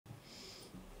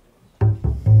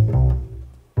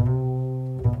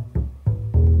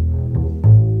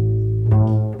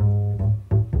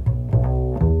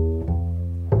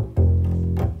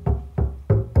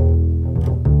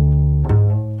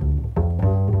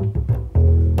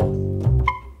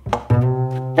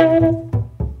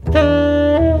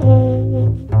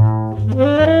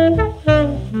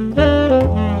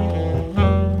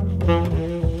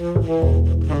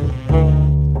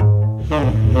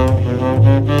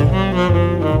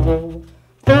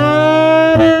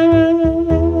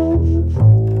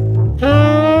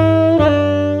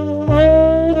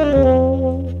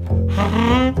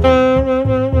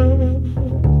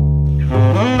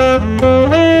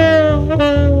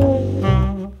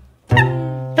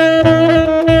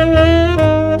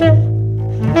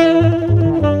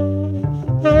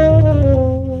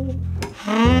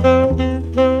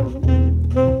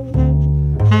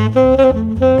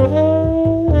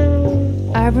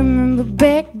remember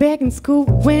back in school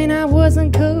when I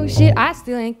wasn't cool. Shit, I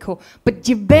still ain't cool, but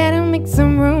you better make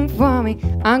some room for me.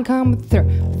 I'm coming through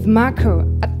with my crew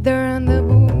out there on the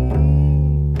boom.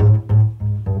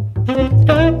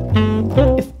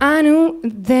 If I knew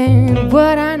then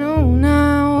what I know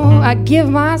now, I'd give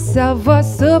myself a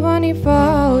souvenir for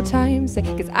old times,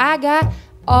 'cause I got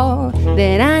all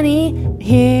that I need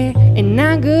here and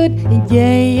I'm good,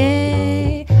 yeah,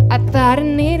 yeah. I thought I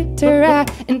needed to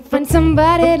ride and find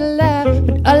somebody to love,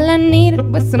 but all I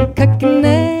needed was some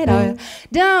coconut oil.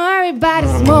 Don't worry about the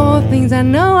small things, I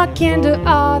know I can't do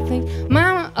all things.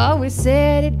 Mama always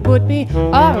said it would be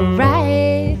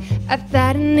alright. I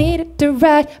thought I needed to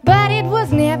ride, but it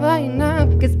was never enough,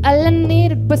 'cause all I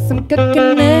needed was some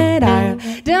coconut oil.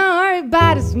 Don't worry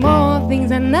about the small things,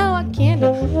 I know I can't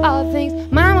do all things.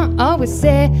 Mama always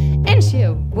said, and she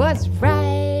was right.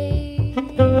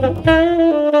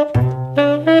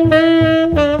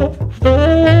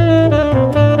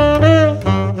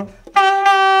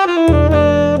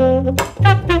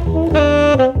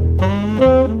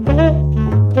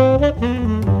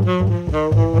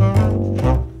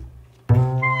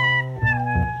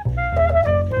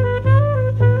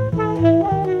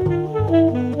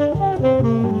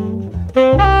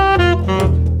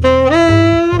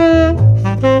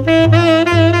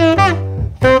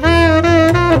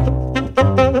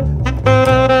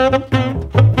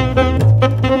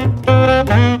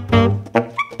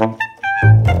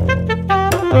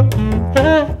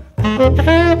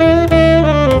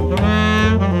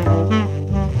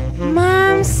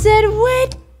 Mom said,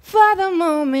 wait for the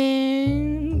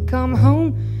moment, come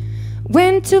home,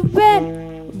 went to bed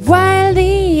while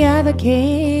the other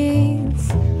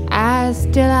kids are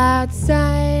still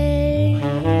outside.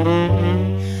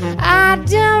 I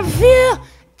don't feel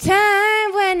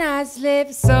time when I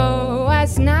sleep, so I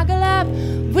snuggle up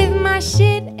with my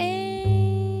shit and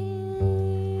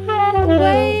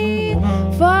wait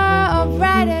for a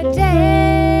brighter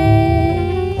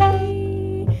day.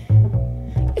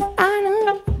 If I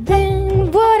know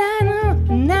then what I know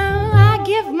now, I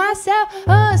give myself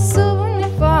a souvenir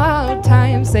for all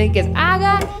time's sake, 'cause I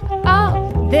got all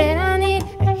that I need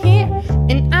here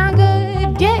and I'm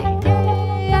good, yeah,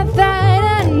 yeah. I thought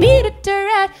I needed to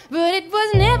ride, but it was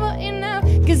never enough,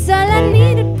 'cause all I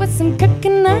needed was some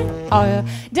coconut oil.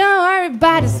 Don't worry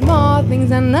about the small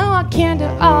things, I know I can't do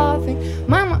all things.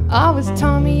 Mama always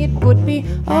told me it would be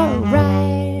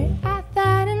alright. I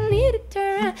thought I needed to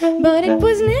ride, but it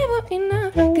was never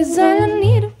enough, 'cause all I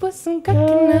needed was some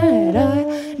coconut oil.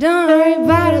 Don't worry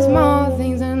about the small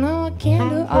things, I know I can't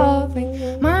do all things.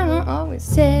 Mama always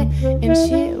said, and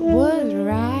she was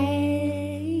right.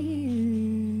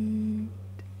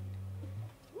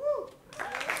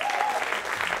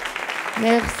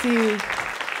 Merci.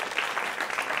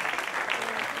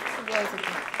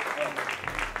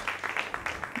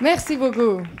 Merci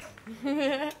beaucoup.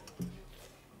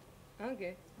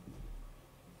 Okay.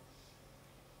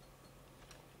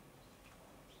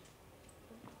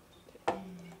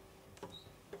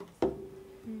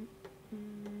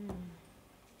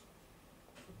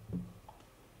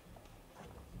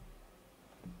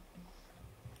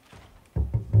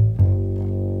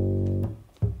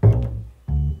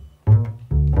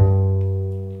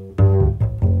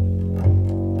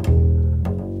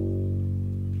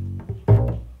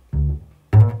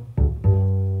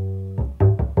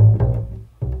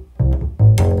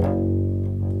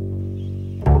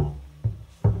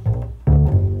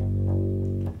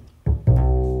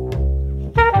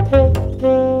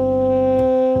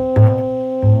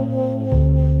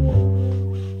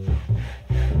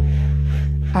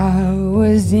 I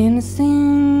was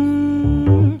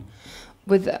innocent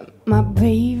with my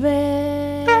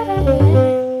baby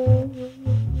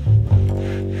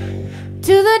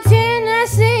to the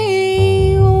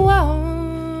Tennessee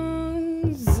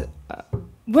walls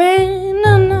when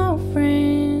an old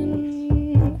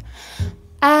friend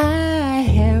I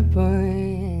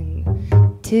happened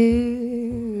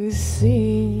to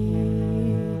see.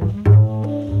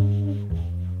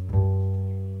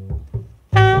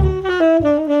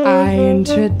 I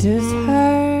introduced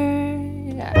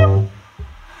her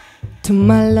to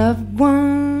my loved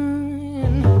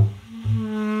one,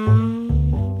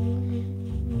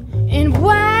 and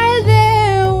while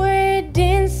they were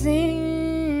dancing,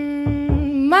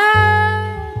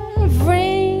 my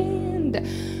friend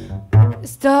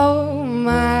stole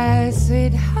my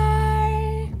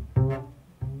sweetheart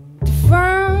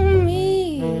from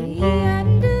me.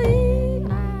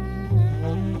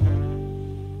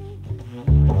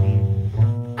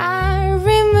 I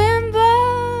remember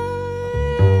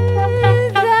the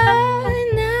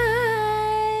night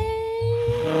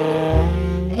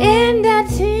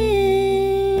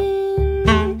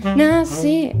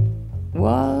Tennessee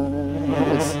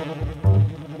waltz.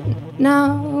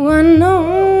 Now I know,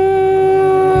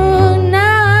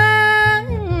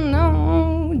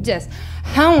 just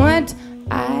how much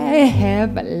I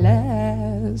have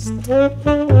lost.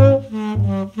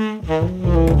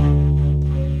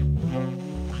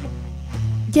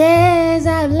 Yes,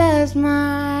 I've lost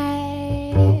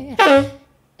my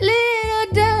little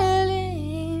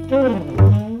darling.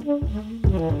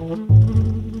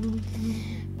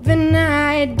 The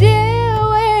night they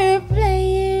were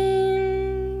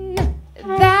playing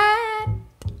that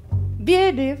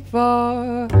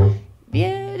beautiful,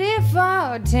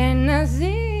 beautiful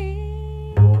Tennessee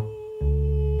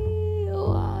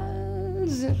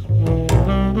waltz.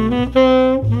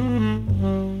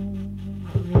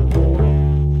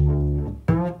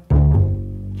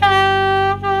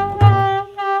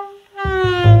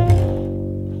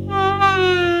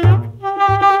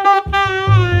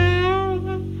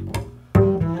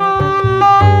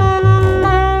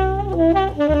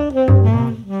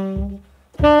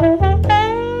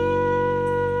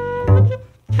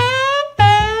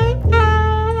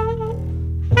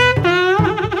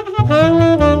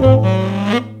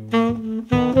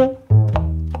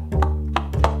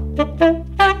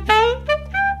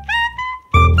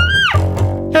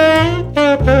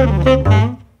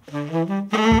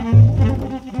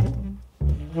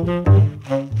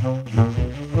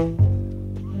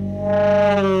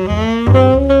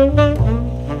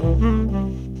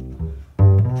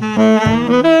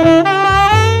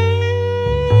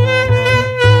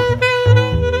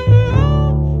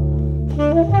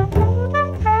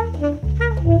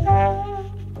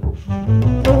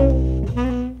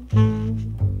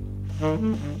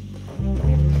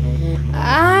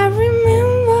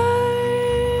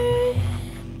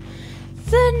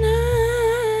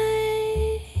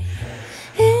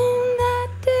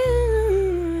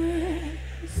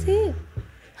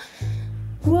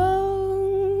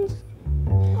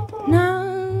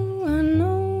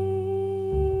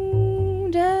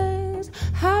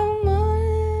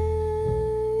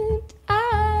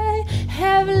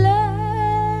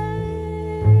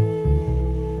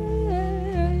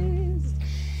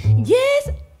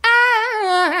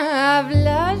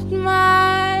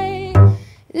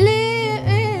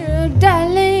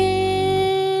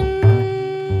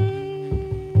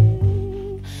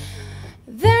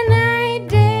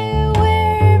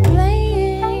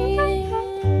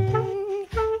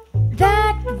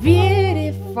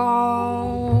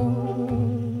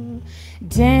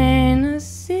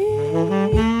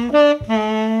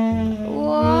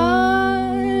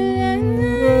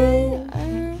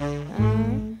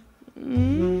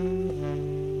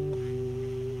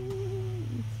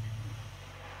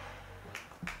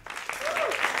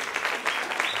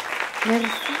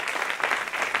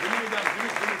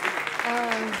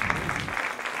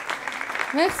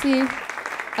 Merci.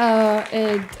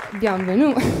 Et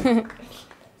bienvenue.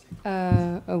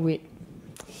 Oui.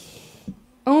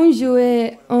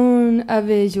 On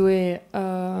avait joué,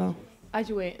 on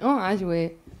a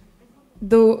joué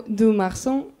deux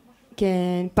morceaux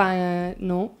qui pas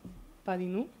non, pas du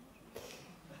nous.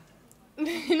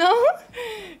 Non,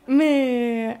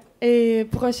 mais le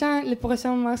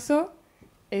prochain morceau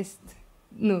est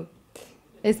nous,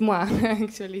 est moi,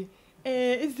 actually. Ça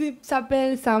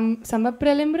s'appelle Samba pour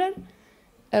Lembrar.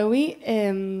 Oui.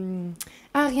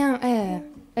 Rien.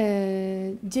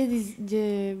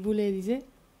 Je voulais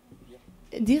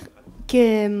dire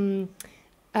que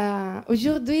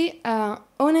aujourd'hui on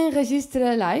enregistre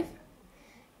live.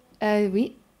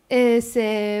 Oui. Et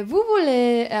si vous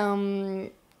voulez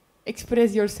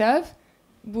express yourself,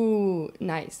 vous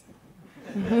nice.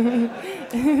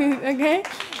 Ok.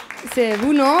 Si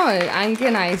vous non, anche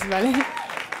nice, vale.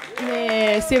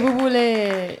 Mais si vous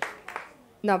voulez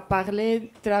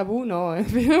parler travaux, non.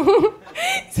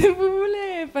 Si vous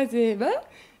voulez faire,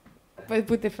 vous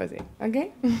pouvez faire, ok?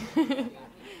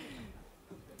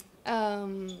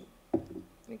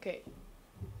 Ok.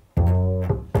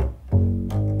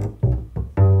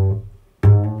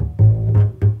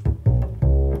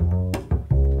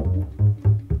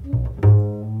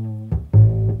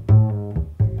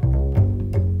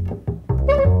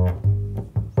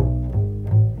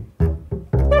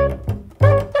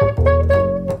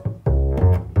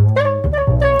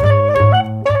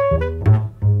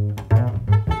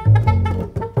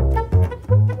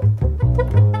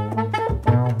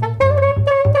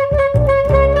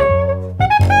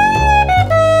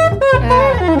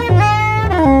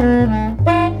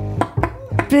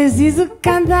 Preciso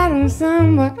cantar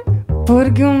samba,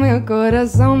 porque o meu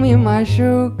coração me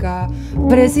machuca.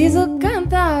 Preciso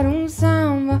cantar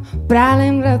samba, pra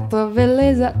lembrar tua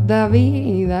beleza da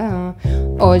vida.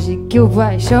 Hoje que o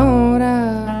pai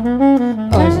chora,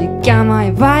 hoje que a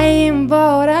mãe vai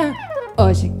embora,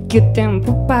 hoje que o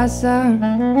tempo passa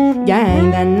e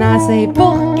ainda não sei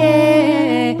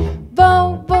porquê.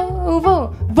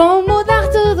 Vou mudar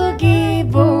tudo que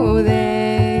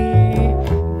puder.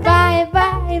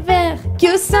 Vai ver que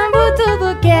eu samba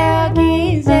tudo que eu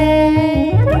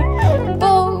quiser.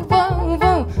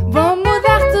 Vou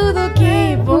mudar tudo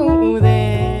que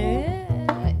puder.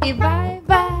 E vai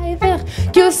ver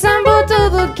que eu samba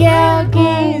tudo que eu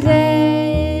quiser.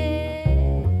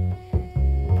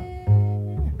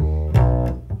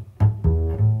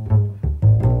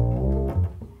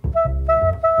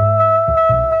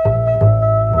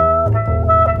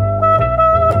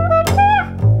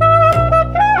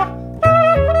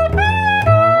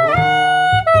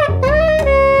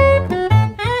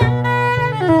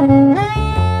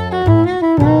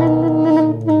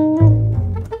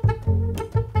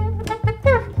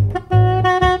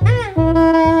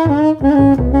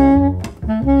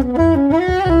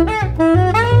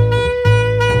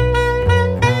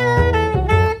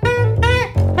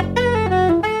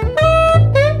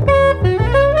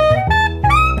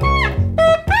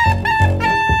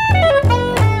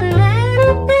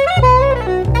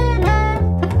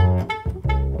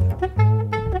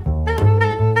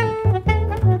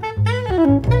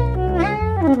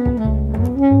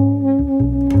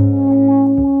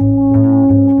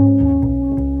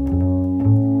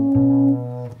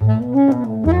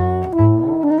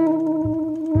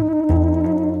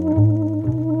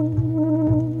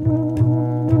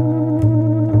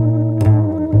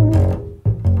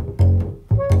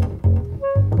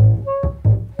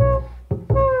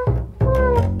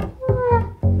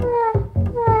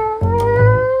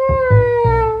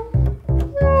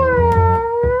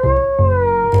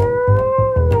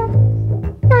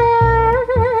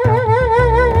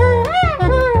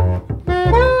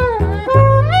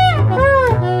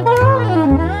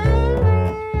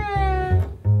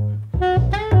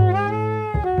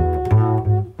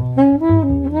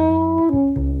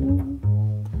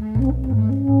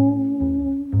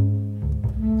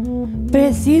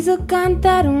 Preciso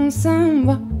cantar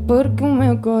samba porque o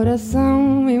meu coração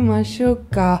me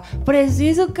machuca.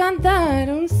 Preciso cantar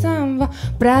samba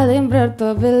pra lembrar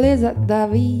tua beleza da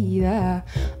vida.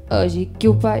 Hoje que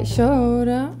o pai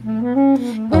chora,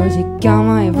 hoje que a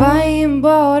mãe vai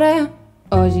embora,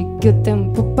 hoje que o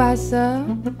tempo passa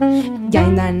e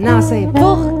ainda não sei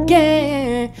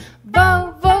porquê.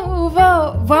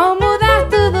 Vou mudar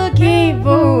tudo que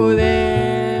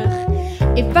puder.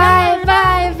 E vai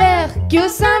ver que eu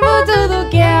samba tudo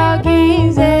que eu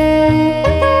quiser.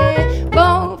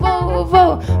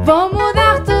 Vou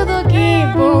mudar tudo que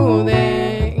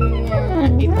puder.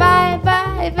 E vai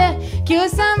ver que eu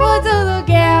samba tudo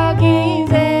que eu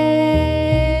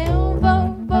quiser.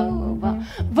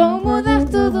 Vou mudar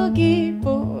tudo que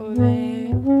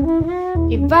puder.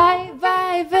 E vai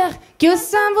ver que eu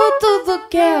samba tudo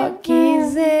que eu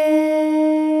quiser.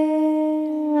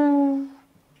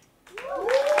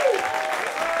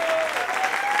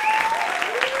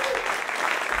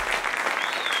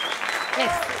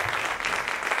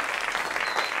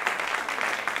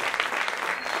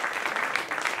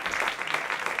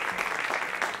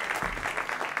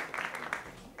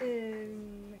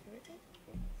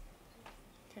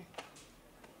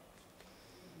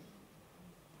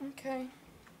 Okay.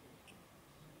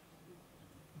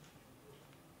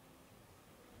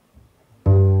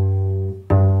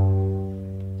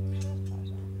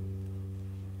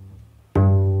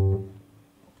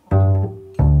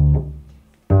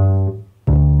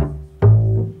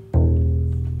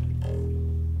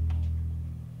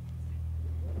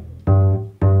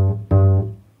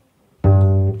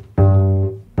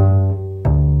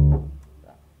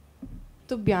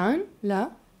 Tout bien,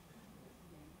 là?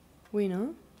 Oui,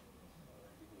 non?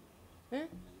 Hein?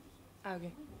 Ah,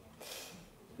 ok.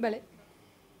 Vale.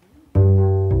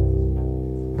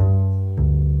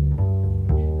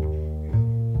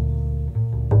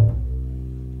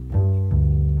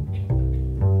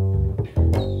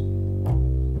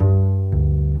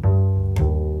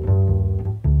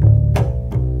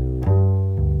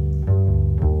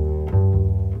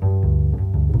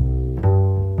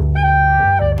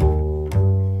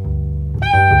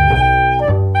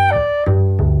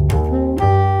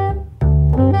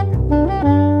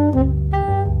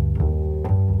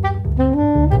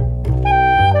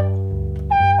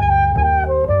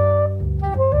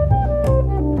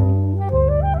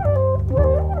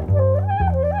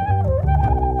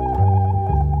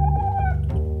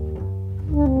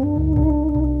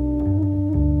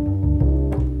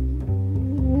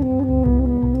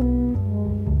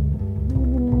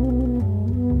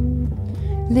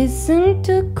 Listen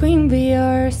to Queen Bee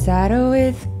or saddle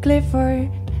with Clifford.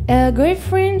 A great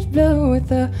French blue with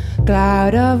a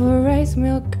cloud of rice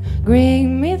milk, Greek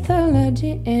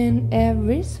mythology and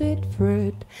every sweet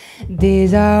fruit.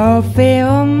 These are a few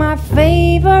of my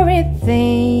favorite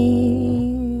things.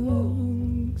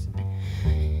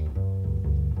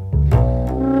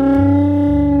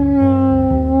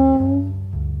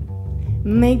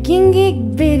 Making geek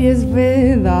videos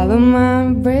with all of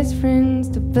my best friends,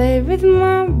 to play with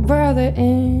my brother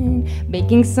and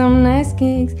baking some nice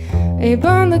cakes up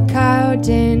on the couch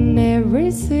and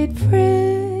every sweet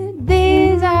fruit.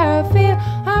 These are a few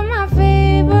of my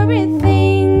favorite things.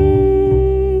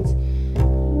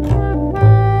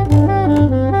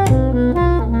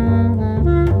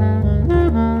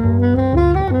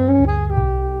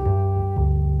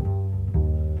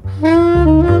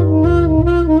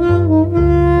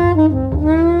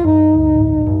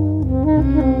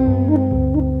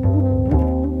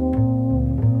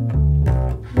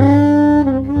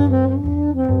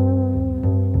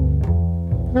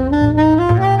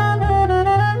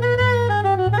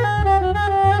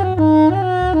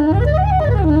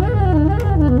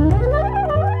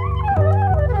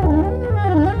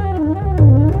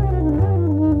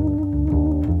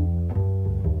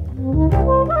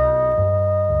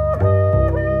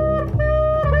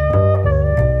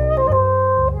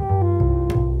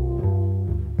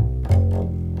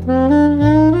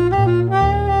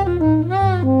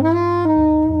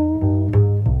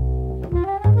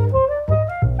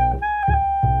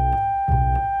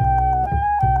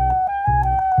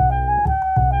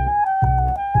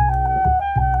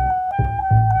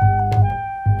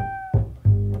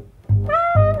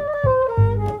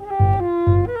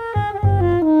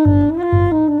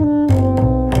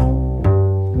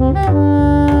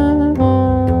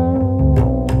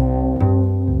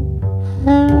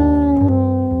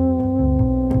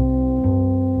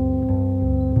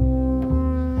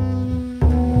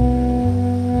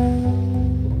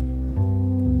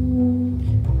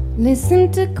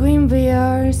 Listen to Queen Bee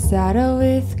or saddle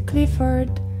with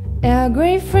Clifford. A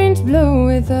great French blue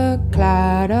with a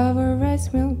cloud of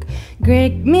rice milk,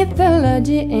 Greek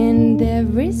mythology and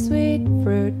every sweet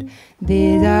fruit.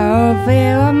 These are a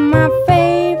few of my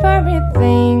favorite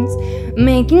things.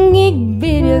 Making geek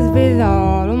videos with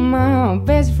all of my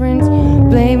best friends,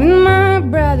 play with my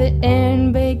brother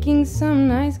and baking some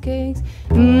nice cakes.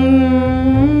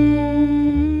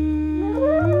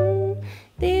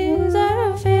 These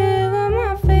are a few of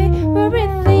my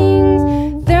favorite things.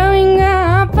 Throwing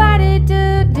a party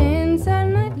to dance all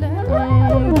night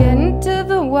long. Getting to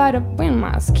the water when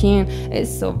my skin is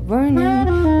so burning.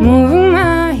 Moving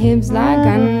my hips like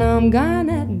I know I'm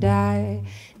gonna die.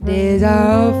 These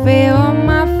are a few of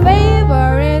my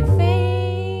favorite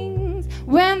things.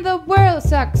 When the world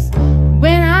sucks,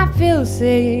 when I feel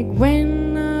sick,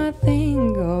 when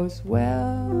nothing goes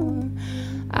well,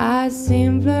 I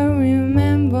simply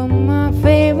remember my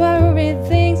favorite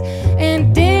things,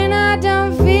 and then I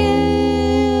don't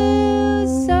feel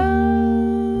so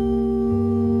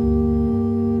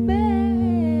bad.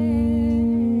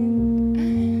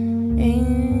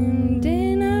 And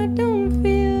then I don't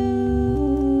feel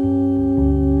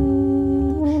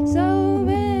so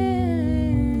bad.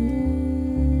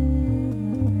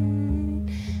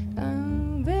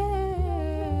 I'm bad,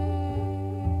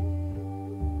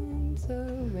 so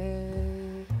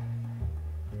bad,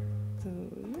 so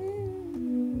bad.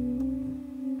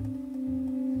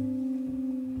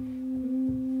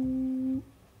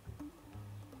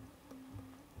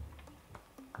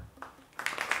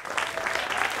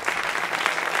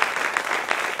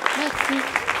 Merci.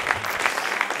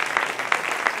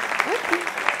 Ok.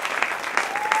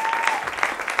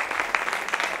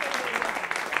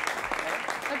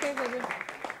 Ok, Bébé.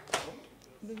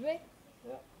 Bébé?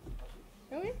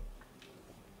 Ah oui?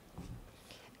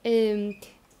 Et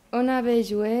on a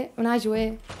joué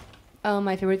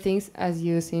My Favorite Things, as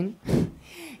you seen,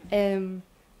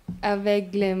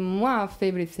 avec les moi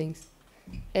favorite things.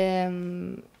 Et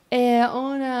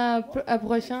on a un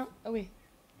prochain, oui.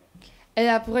 Et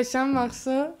le prochain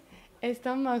morceau est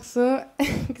un morceau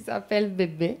qui s'appelle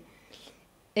Bébé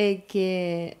et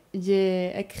que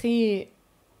j'ai écrit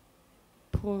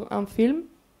pour un film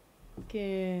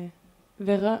que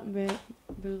verra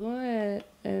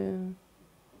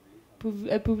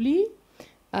publié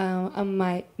en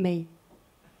May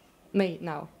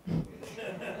now.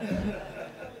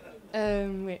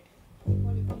 Oui.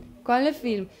 Qual est le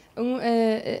film?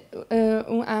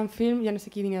 Un film, je ne sais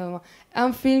qui vient de moi.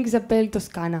 Un film qui s'appelle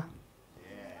Toscana.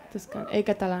 Toscana, et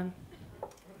catalan.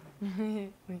 Oui.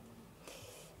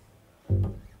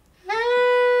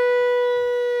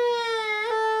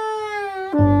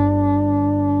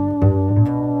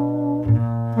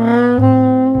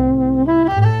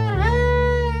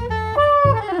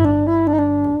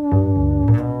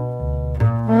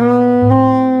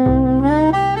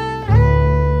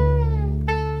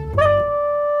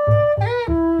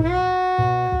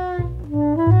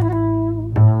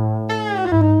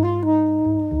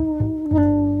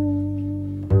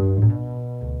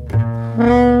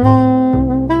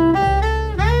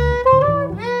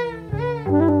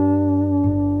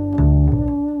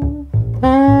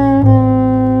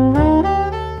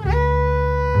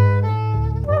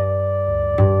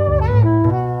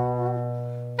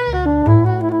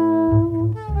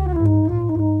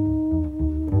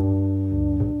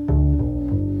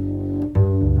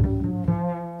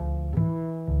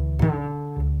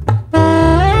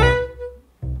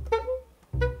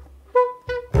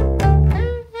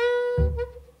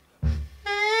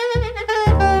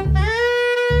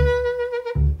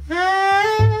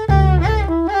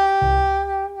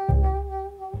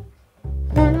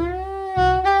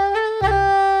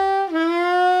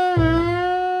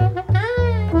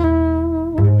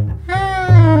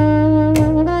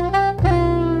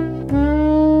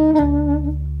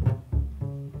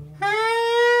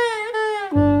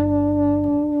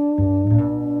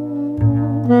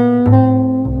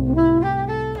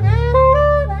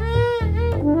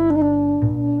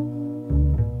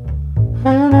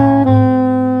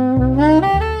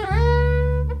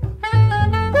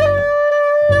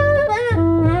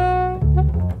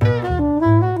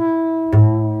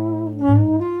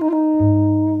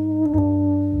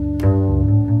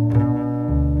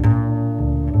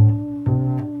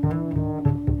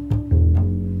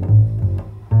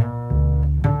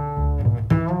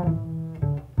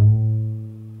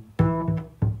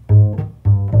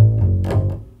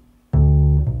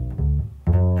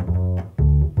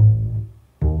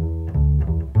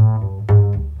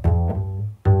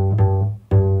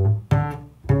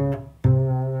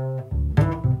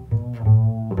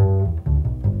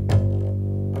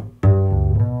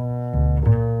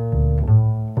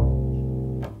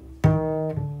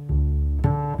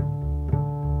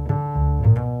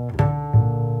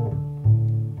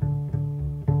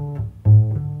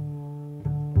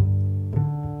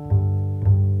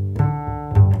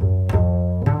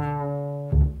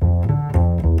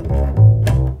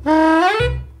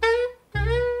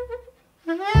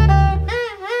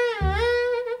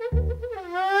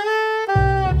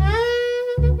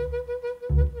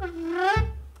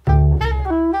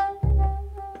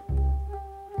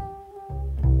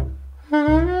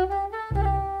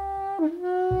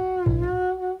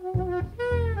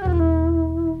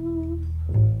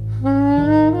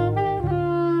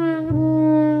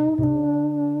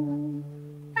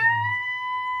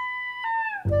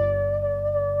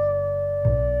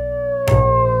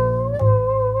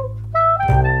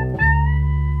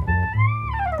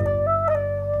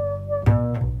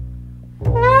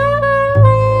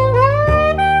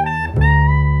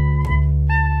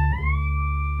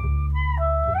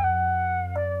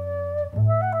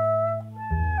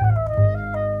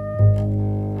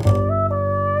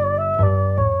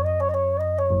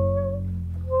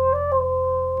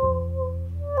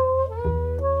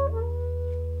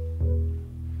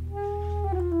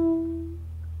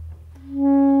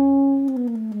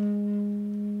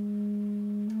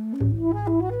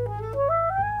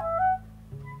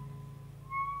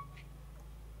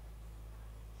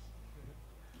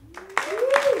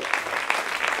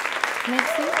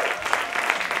 Merci.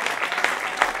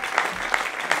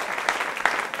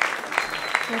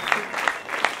 Merci.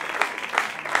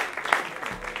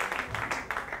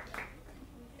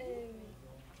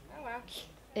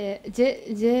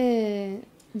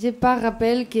 J'ai pas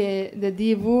rappelé que de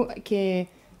dire-vous que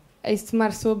este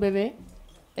morceau Bebé,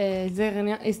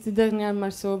 este dernier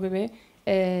morceau Bebé,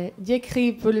 j'ai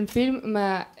écrit pour le film,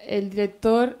 mais le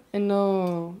directeur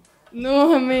no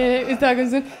me está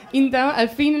canzone. Então, al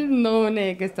fin no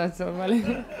è che sta so,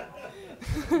 vale?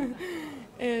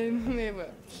 Mais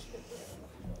voilà.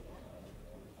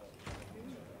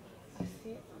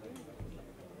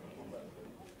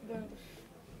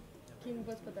 Quem não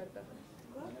pode patar, tá?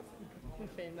 Não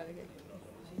fez, vale.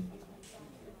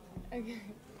 Ok.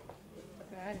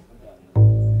 Vale.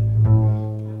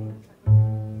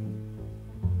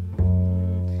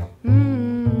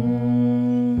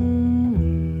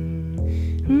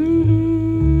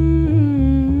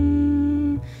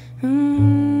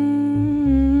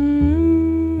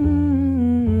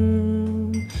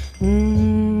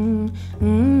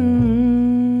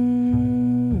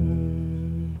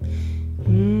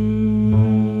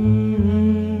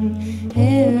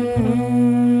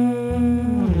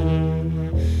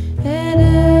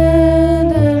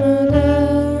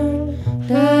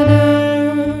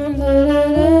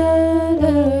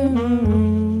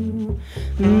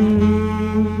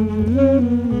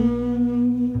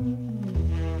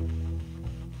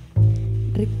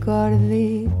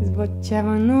 Ricordi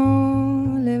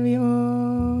sbocciavano le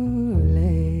viole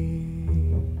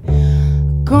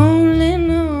con le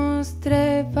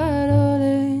nostre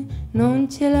parole non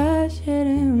ci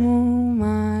lasceremo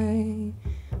mai,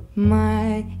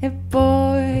 mai e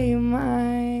poi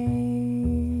mai.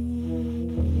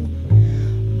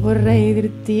 Vorrei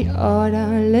dirti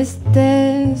ora le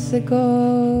stesse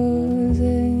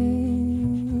cose,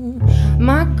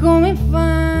 ma come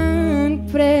fan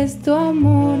presto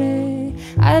amore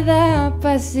ad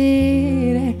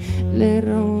appassire le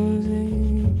rose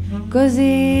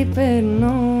così per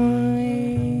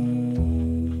noi?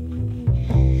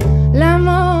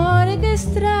 L'amore che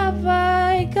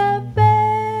strappa i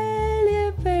capelli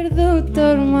è perduto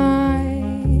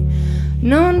ormai,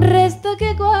 non resta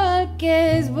che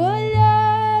qualche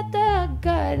svogliata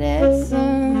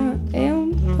carezza e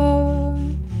un po'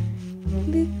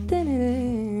 di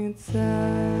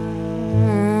tenerezza.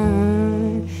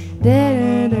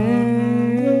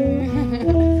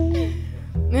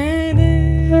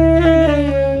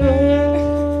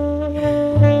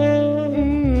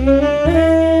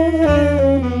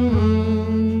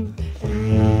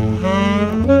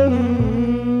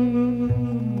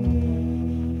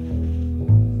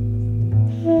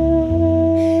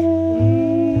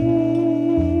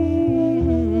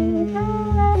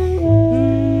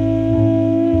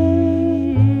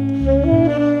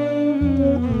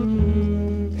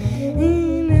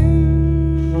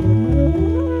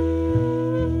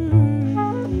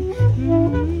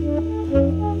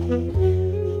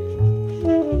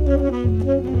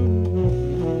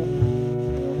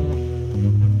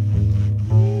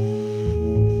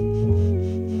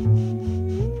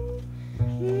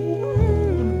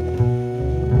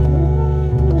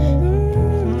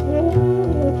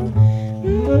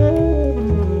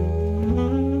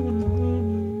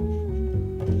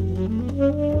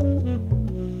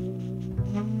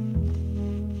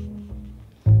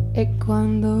 E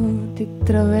quando ti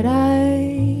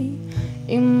troverai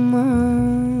in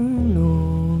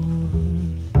mano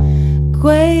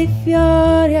quei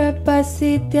fiori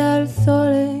appassiti al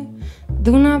sole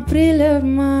d'un aprile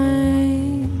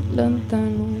ormai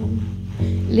lontano,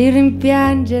 li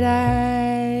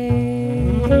rimpiangerai,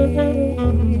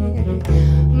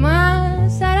 ma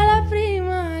sarà la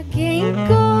prima che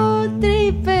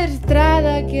incontri per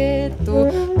strada che tu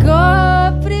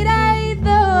coprirai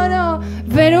d'oro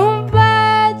per un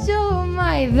bacio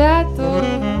mai dato,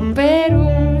 per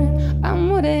un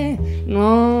amore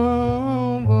nuovo.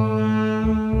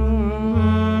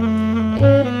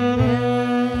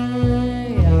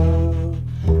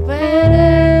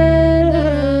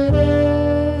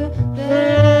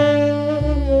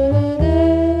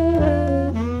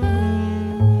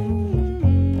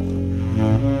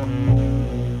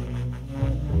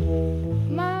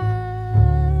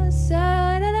 Ma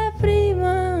sarà la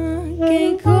prima che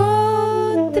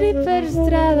incontri per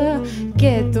strada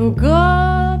che tu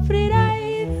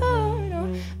coprirai d'oro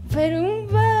per un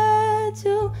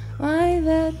bacio mai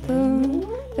dato,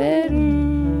 per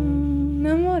un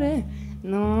amore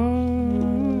nuovo.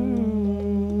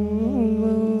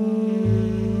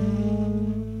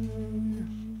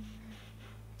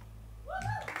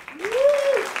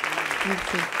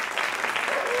 Merci.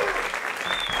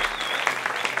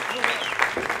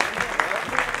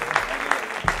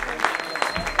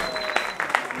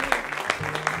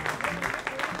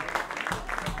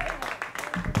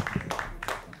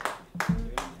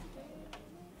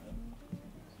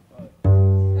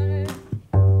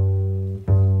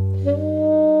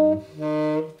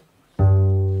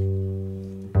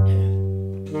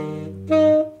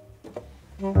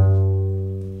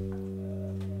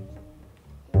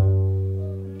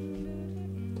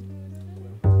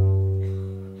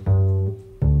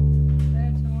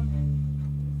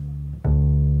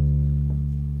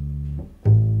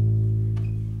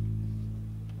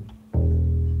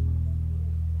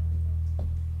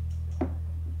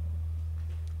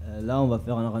 Là, on va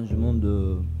faire un arrangement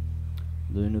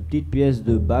d'une petite pièce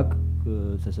de Bach,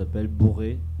 ça s'appelle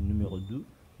Bourrée, numéro 2,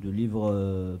 de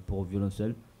livre pour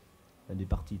violoncelle, des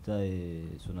partitas et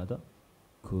sonatas,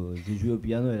 que j'ai joué au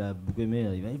piano, elle a beaucoup aimé, elle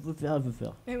a dit il faut faire, il faut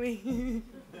faire. Eh oui.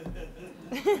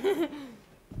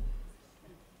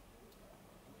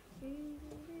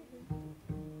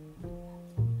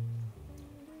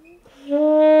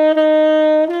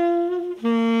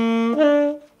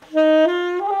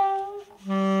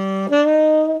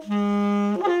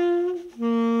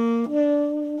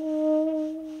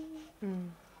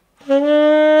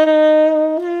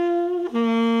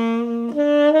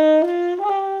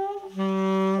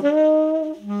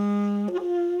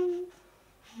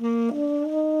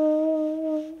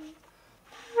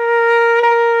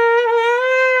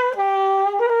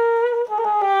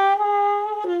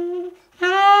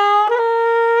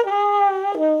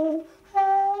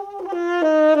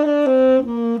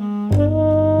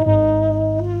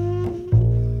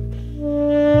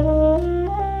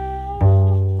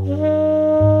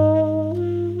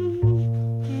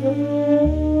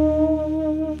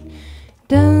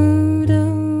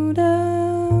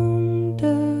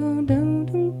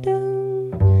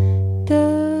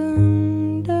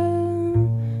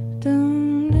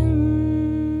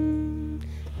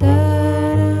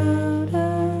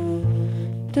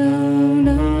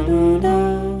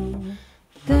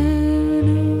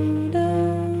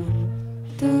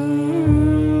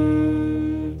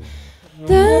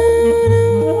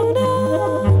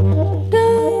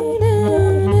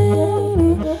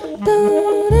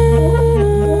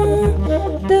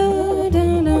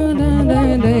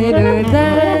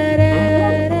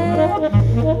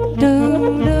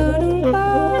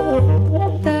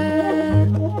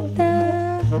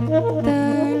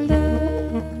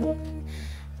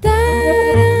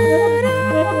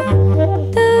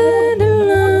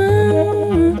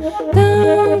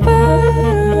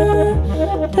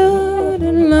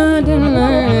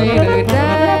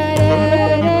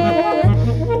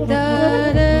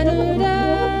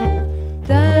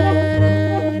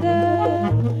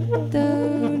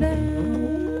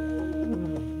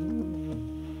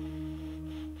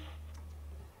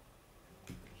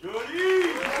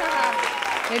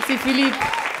 Merci Philippe.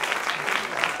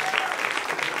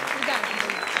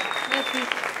 Merci.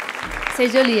 C'est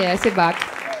joli, hein, c'est Bach.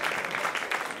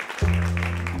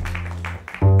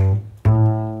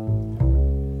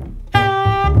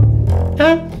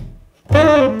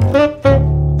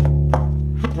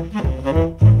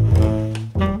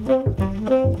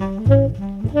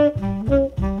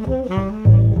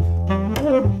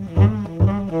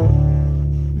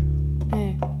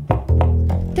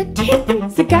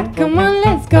 Come on,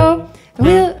 let's go.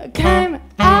 We'll climb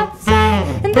outside,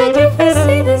 and then you will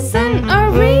see the sun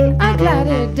or rain a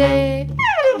cloudy day.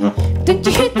 Don't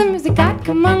you hear the music? God,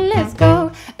 come on, let's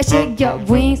go. Shake your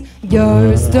wings.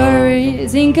 Your story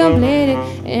is incomplete,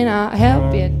 and I'll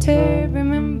help you to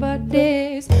remember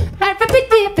this. I repeat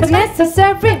if it's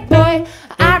necessary, boy.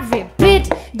 I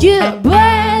repeat, you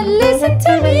boy. Listen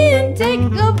to me and take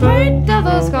a breath of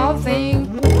those whole things.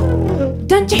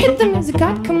 Don't you hit the music,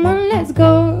 God, come on, let's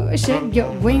go. Shake your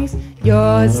wings,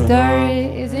 your story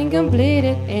is incomplete,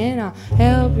 and I'll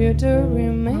help you to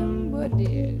remember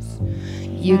this.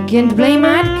 You can't blame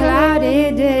my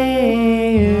cloudy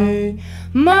day,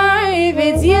 more if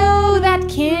it's you that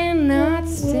cannot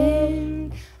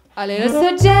stand. A little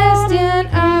suggestion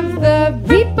of the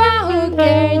people who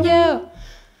care you.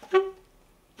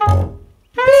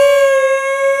 Please,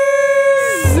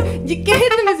 you can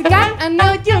hit the music, God, I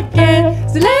know you can.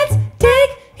 So let's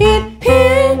take it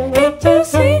here and you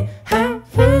see how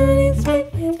fun it's made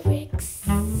with bricks.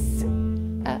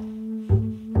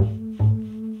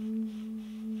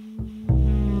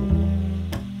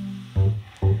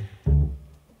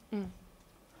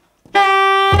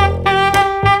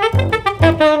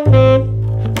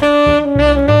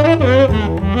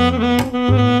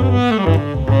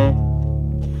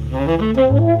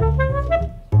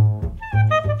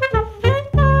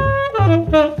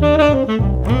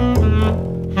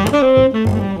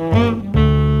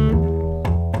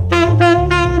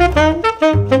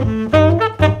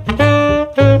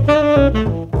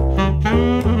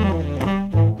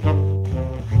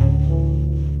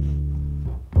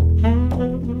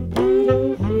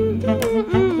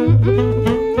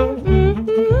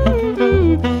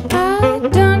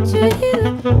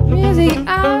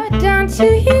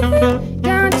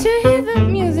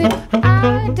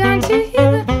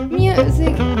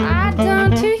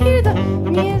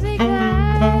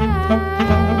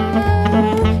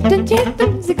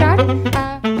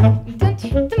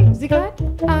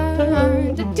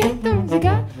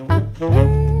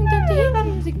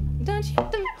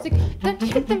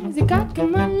 you hit the music? God,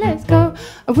 come on, let's go.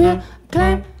 We'll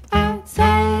climb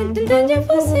outside, and then you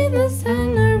will see the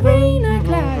sun or rain or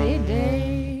cloudy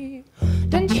day.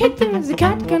 Don't you hit the music?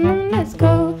 God, come on, let's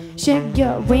go. Shake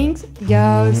your wings,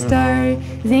 your story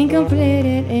is incomplete,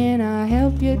 and I'll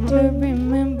help you to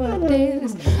remember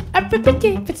this. I repeat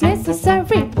if it's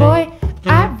necessary, boy.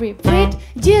 I repeat,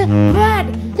 you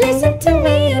would listen to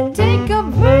me and take a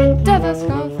word to the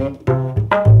coffee.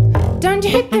 Don't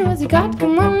you hit the music? God,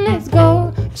 come on, let's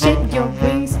go. Shake your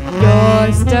wings,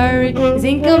 your story is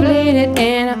incomplete,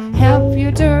 and I'll help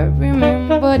you to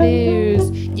remember this.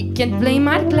 You can't blame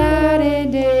my cloudy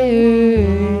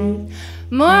days.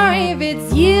 More if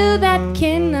it's you that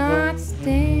cannot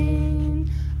stand.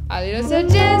 A little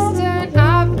suggestion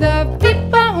of the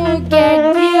people who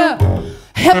get you.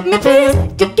 Help me please,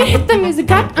 you can hit the music,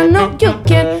 God, I know you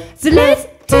can. So let's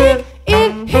take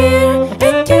it here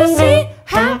and you see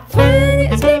how fun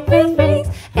it is with freaks.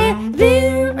 And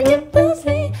then you will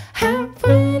see how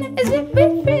fun it is with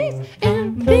freaks.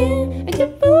 And then you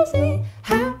will see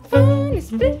how fun it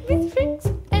is with freaks.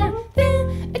 And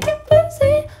then you will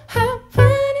see how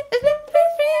fun it is with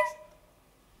freaks.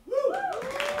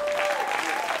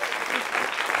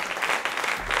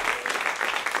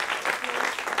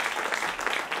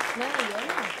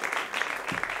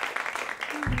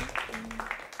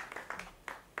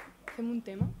 Fem un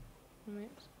tema, només?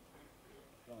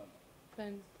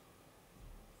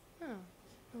 Ah,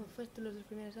 no, fes tu les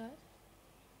primeres A's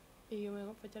i jo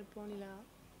faig el pont i la A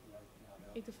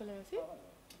i tu fas la B, sí?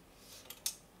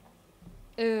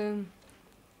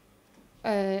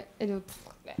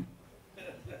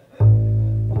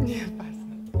 Ja passa.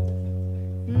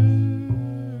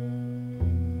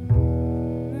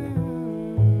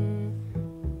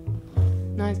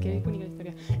 No, es que es bonita la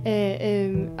historia.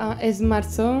 Es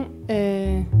marzo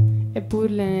è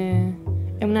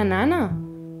una nana,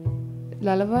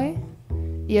 lullaby,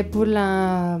 et è pour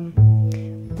la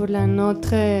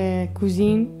notre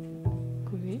cousine.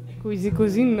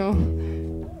 Cousine, no.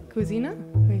 Cousina?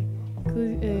 Oui.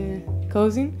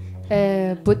 Cousin,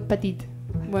 petite.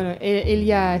 Bueno, ell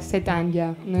hi ha 7 anys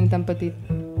ja, no és tan petit.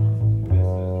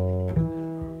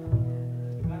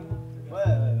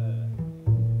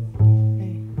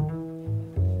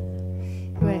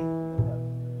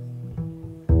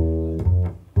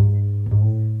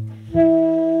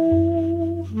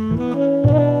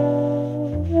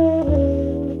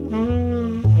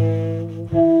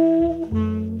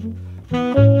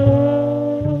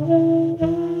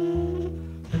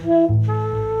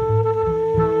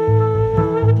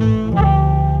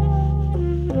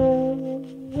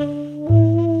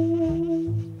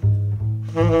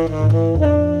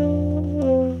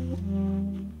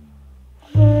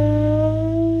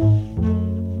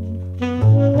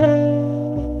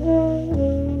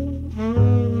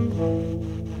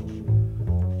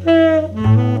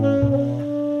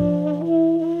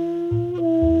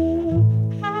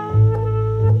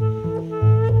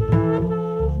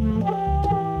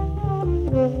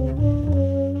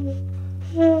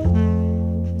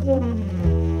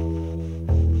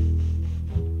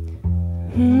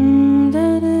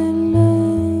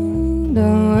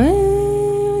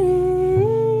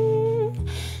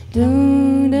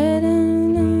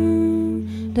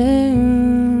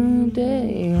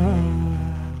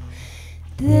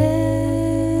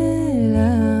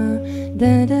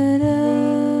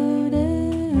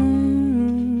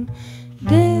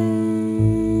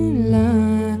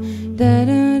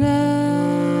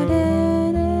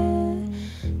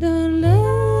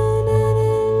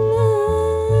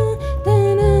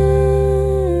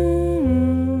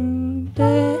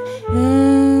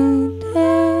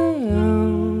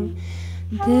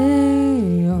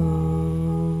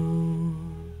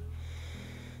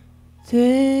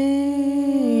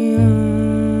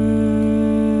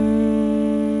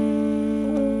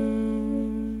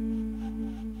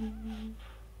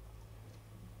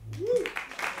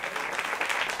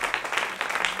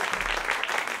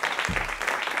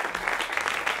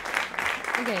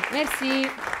 Merci.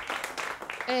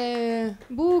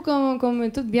 Vous,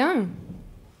 comme tout bien?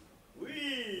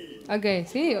 Oui. Ok,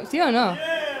 si ou non?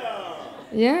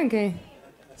 Yeah, okay.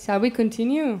 Shall we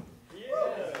continue?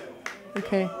 Yeah.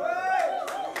 Okay.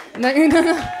 No.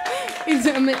 It's,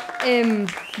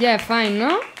 yeah, fine,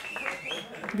 no?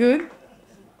 Good?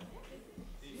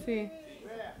 Sí.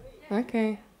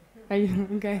 Okay. Are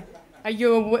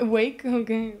you awake?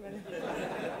 Okay.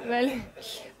 Vale.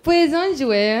 Pues on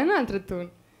jouer un altre tour.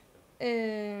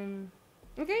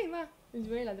 Ok, va,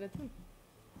 jouer l'altre tour.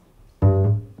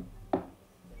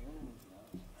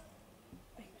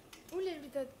 Ui, és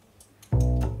veritat.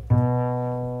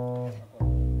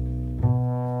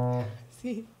 Sí.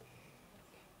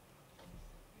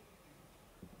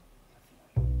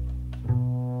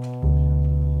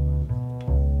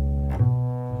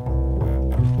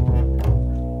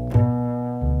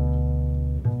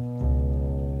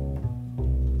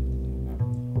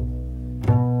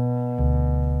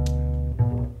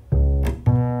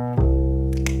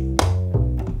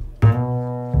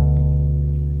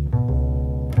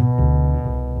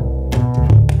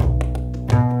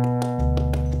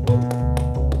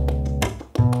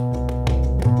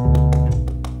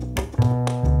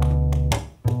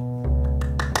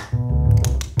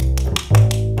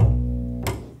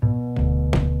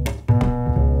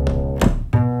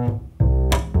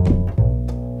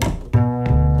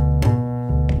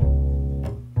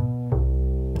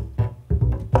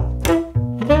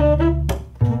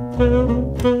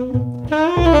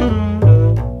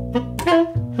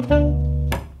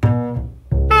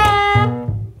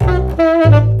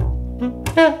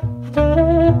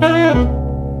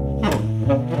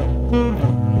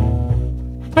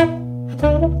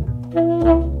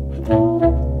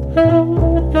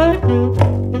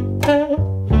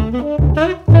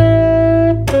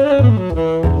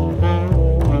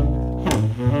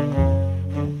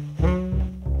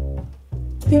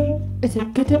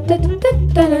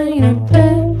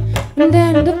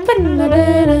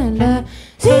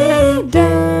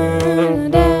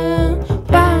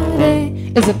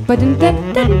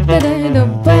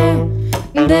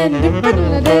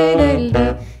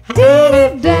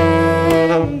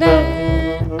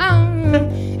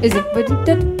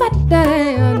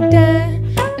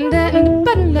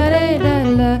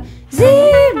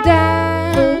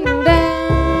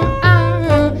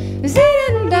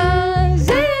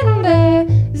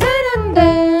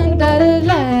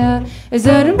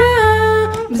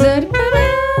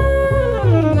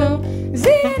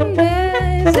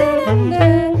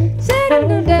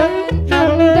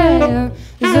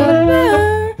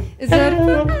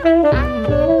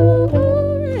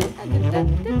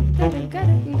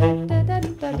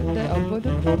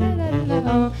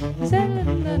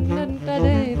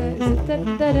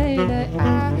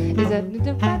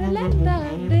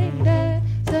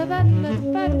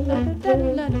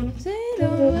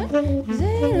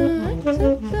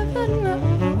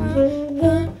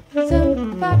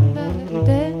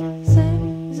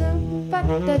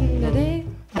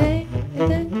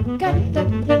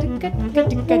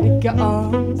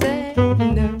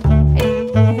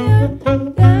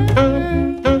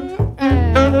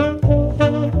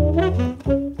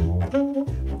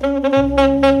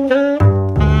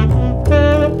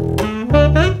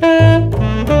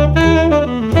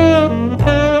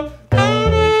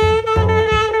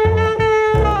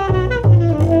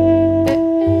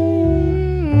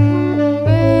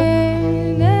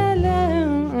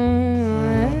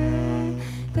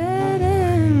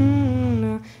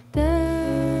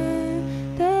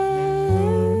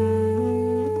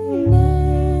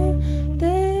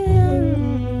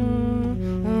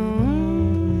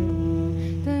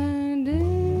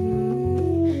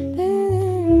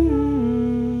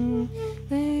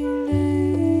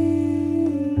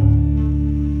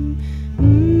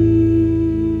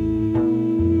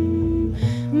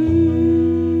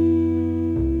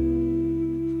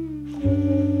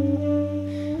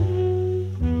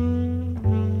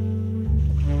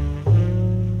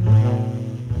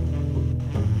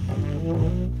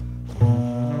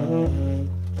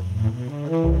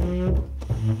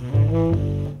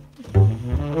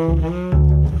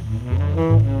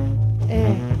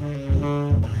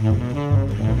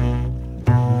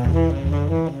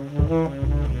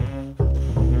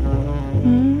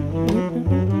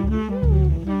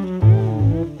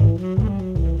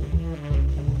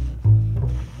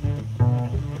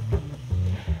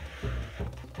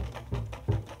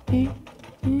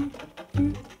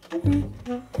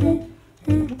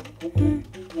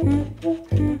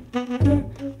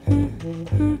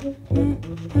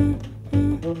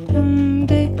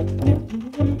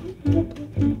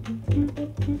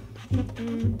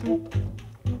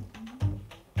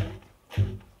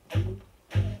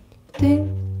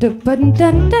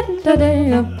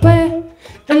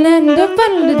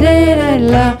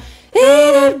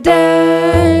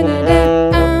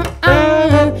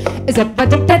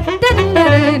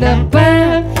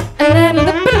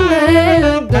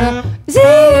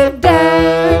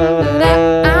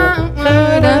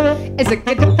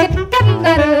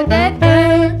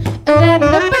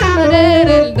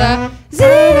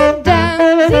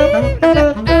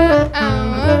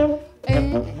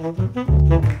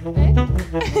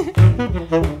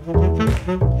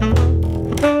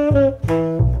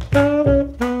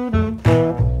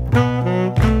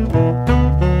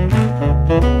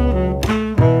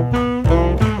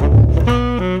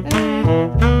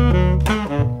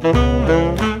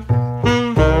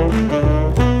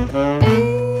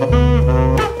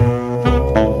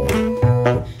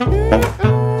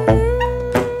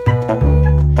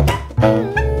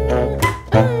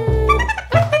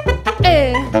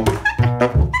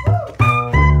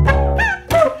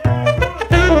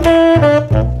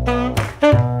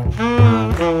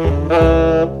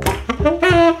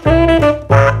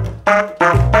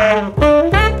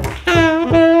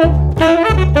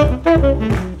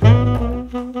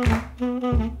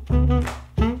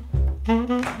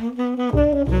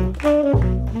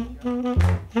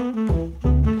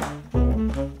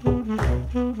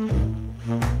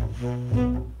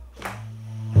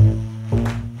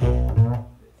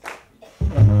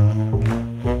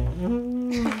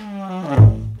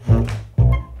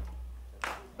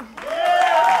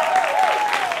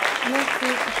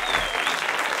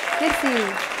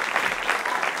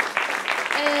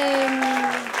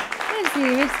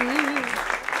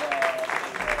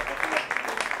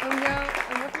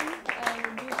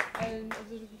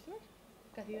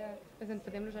 Casida,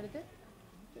 ¿podemos los aretes?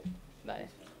 Vale.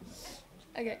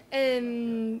 Ok.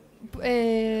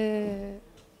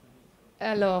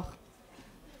 Alors,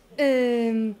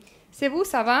 c'est vous,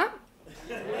 ça va?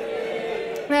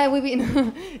 Oui, oui,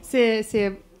 non.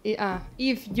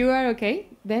 If you are okay,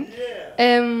 then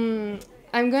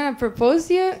I'm gonna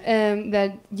propose you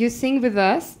that you sing with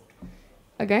us,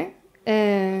 okay?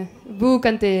 Vous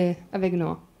cantez avec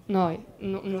nous. Noi,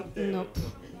 nous.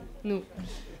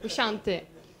 Vous chantez.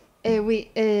 Oui.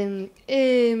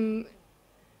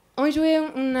 On jouait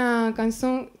una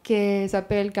canzone che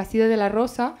s'appelle Casida de la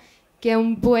Rosa, che è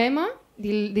un poema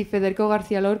di Federico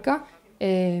García Lorca,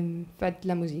 fait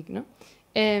la musique, no?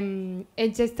 E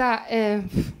c'è sta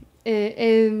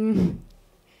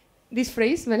this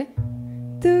phrase, vale?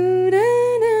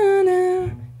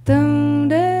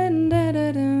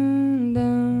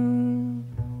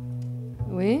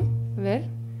 Oui, a ver.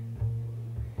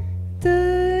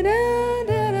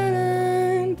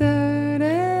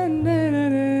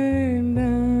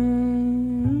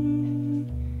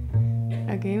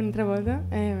 Ok, un'altra volta.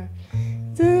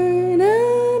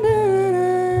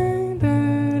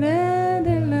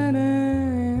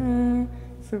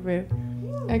 Super.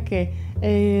 Okay.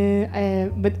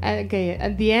 But okay,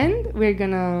 at the end we're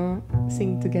gonna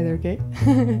sing together, okay?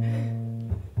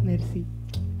 Merci.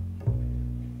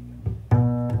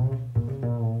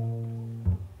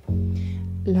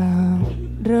 La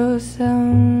rosa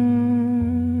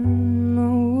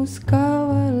no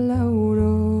buscaba la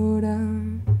aurora,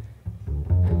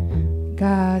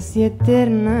 casi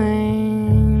eterna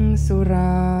en su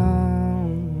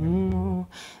ramo,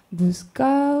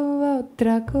 buscaba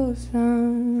otra cosa.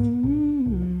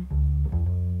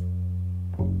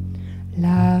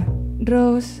 La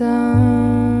rosa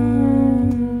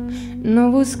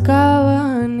no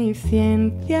buscaba ni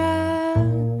ciencia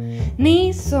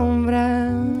ni sombra,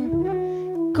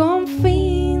 con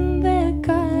fin de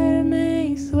carne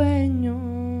y sueño,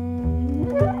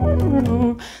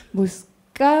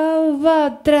 buscaba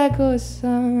otra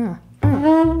cosa.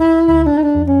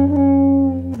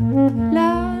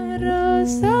 La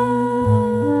rosa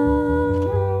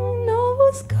no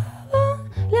buscaba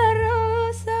la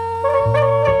rosa,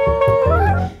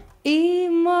 y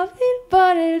móvil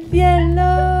por el cielo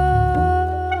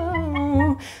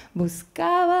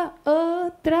buscaba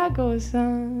otra cosa.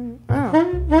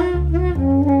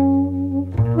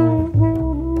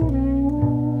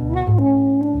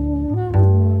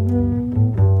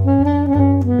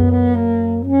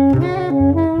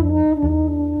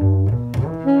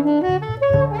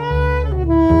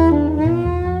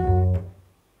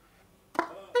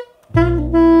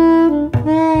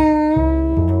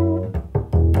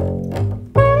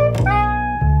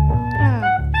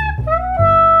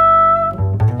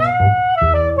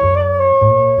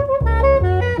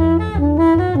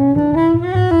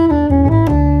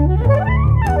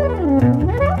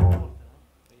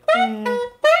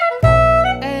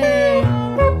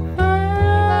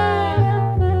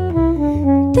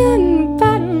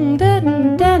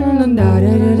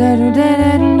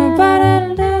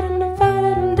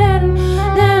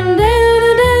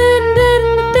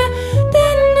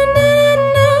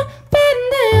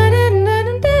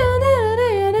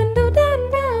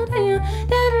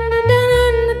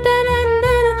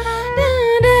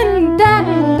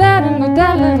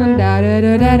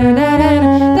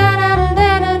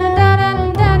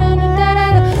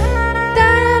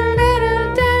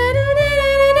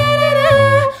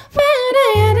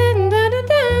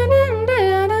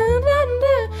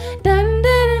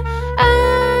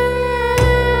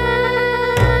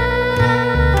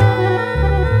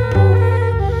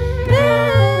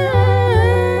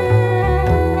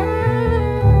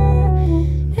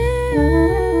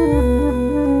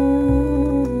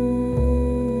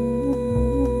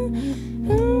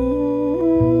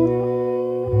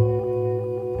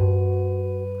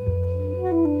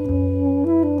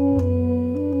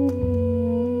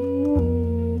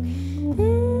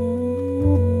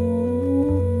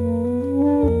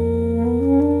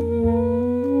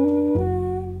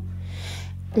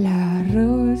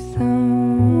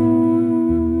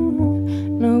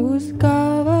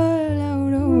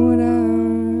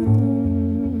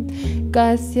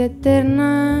 Casi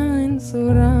eterna en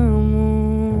su ramo,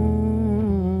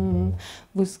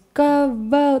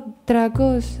 buscaba otra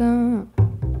cosa.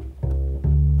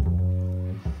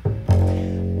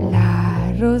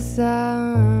 La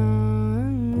rosa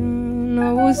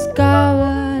no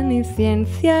buscaba ni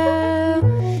ciencia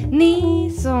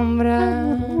ni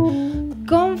sombra,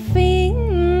 con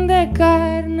fin de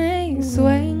carne y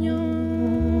sueño,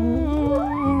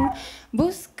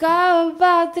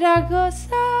 buscaba otra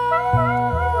cosa.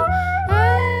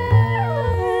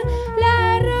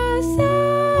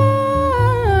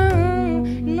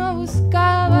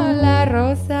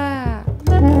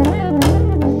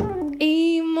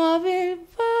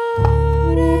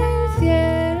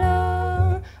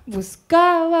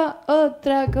 buscaba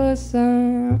otra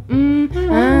cosa.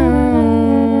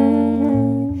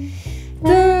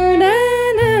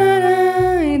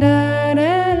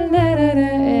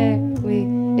 Oui,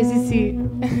 ese sí.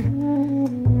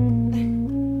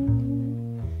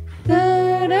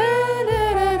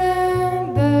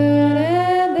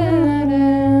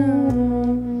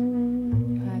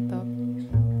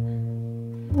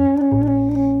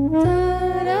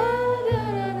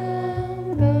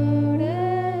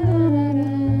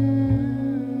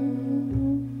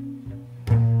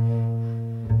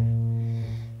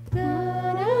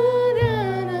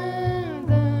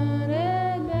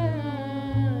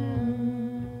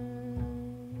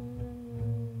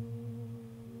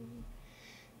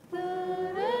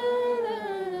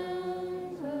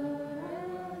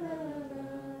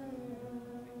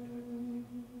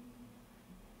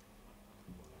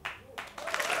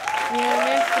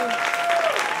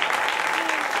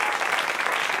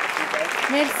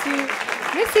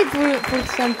 Merci pour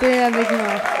chanter avec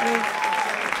moi.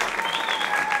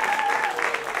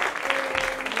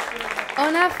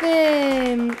 On a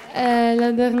fait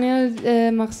la dernière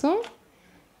morceau.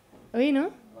 Oui, non?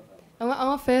 On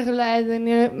va faire la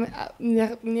dernière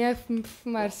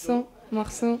morceau.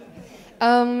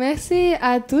 Merci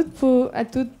à toutes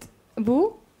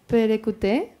vous pour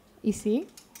écouter ici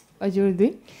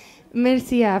aujourd'hui.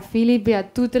 Merci à Philippe et à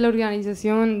toute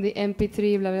l'organisation de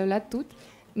MP3, blablabla, tout.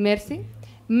 Merci.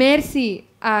 Merci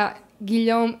à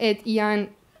Guillaume et Johann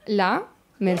là.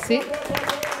 Merci.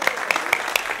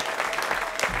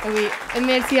 Oui. Et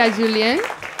merci à Julien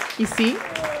ici.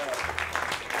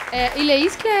 Il est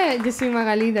Iscle, je suis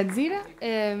Magalí Datzira.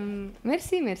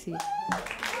 Merci.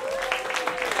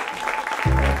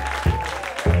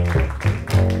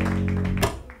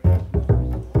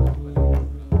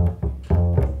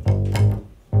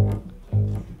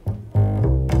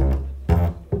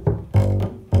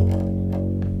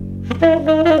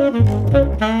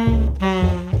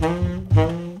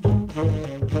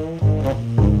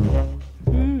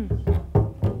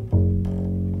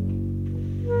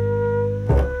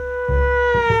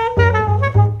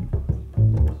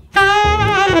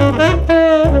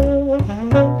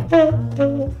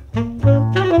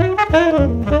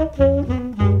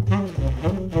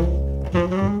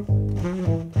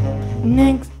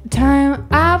 Next time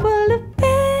I will do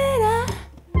better.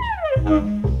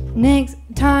 Next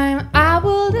time I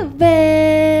will do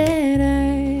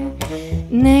better.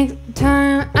 Next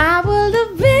time I will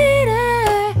do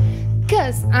better.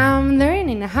 'Cause I'm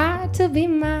learning how to be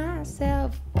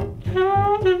myself.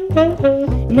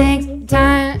 Next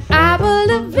time I will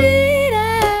do better.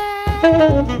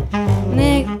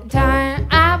 Next time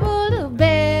I will do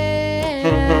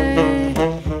better.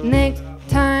 Next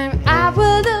time I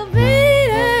will do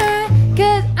better.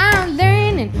 'Cause I'm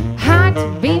learning how to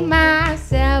be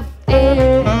myself.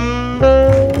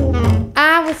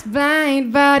 I was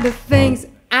blind by the things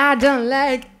I don't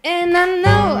like, and I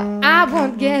know I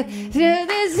won't get through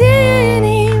this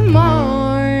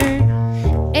anymore.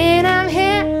 And I'm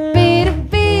happy to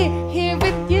be here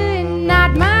with you and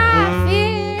not my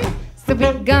fear. So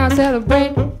we're gonna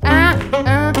celebrate.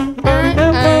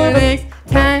 Next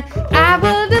time I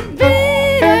will do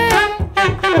better.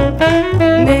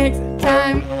 Next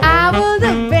time I will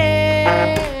do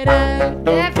better.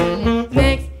 Definitely.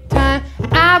 Next time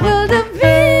I will do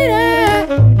better.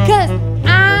 'Cause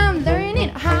I'm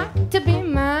learning how to be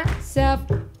myself.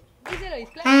 Díselo,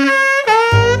 Iscle.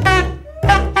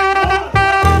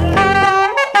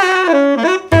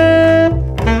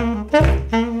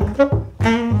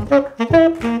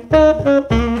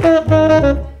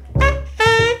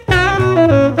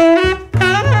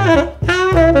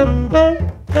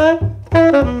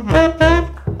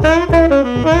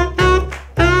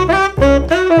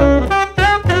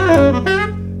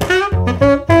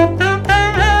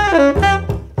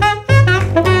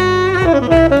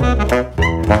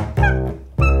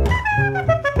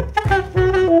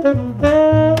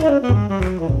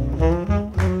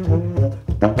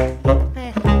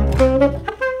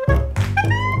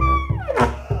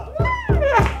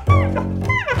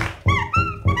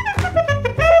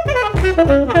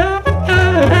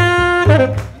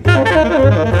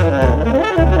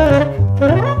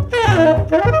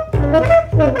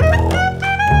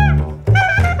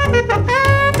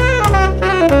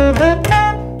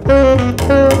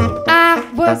 I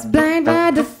was blind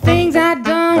by the things I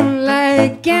don't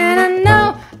like, and I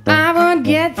know I won't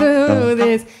get through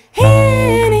this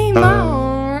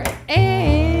anymore.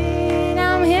 And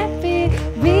I'm happy to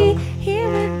be here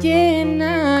with you,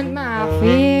 not my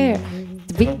fear.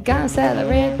 We gonna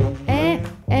celebrate.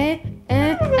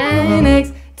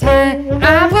 Next time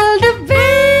I will do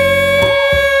better.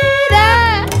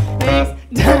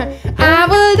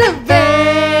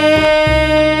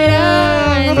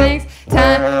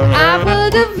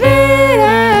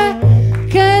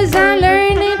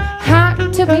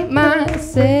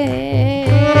 Next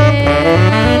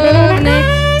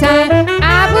time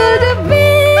I will do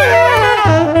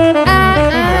better.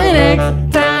 Next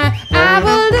time I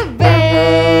will do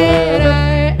better.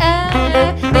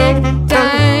 Next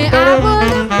time I will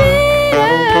do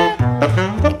better.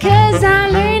 'Cause I'm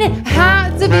learning how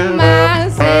to be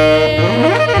myself.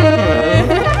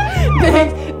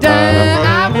 Next time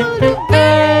I will do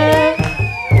better.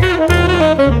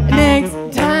 Next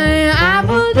time I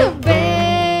will do better.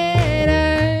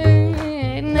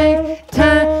 Next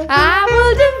time I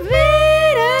will do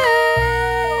better.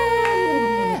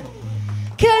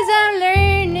 'Cause I'm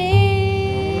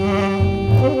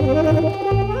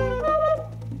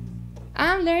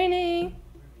learning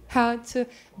how to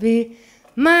be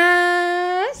myself.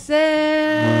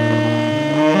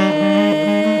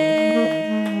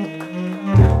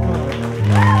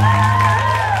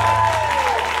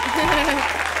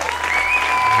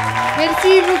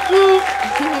 Merci beaucoup.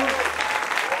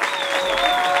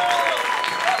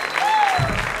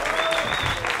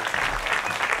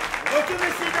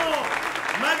 Reconnaissez donc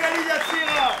Magalí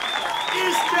Datzira,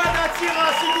 Iscle Datzira,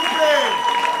 s'il vous plaît.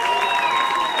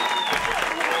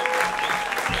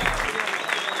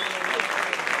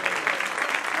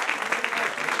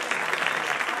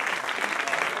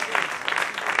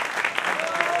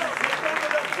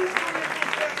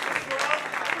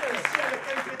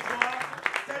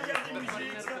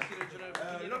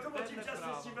 Locomotive Jazz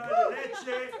Festival,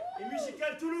 Lecce et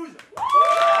Musical Toulouse.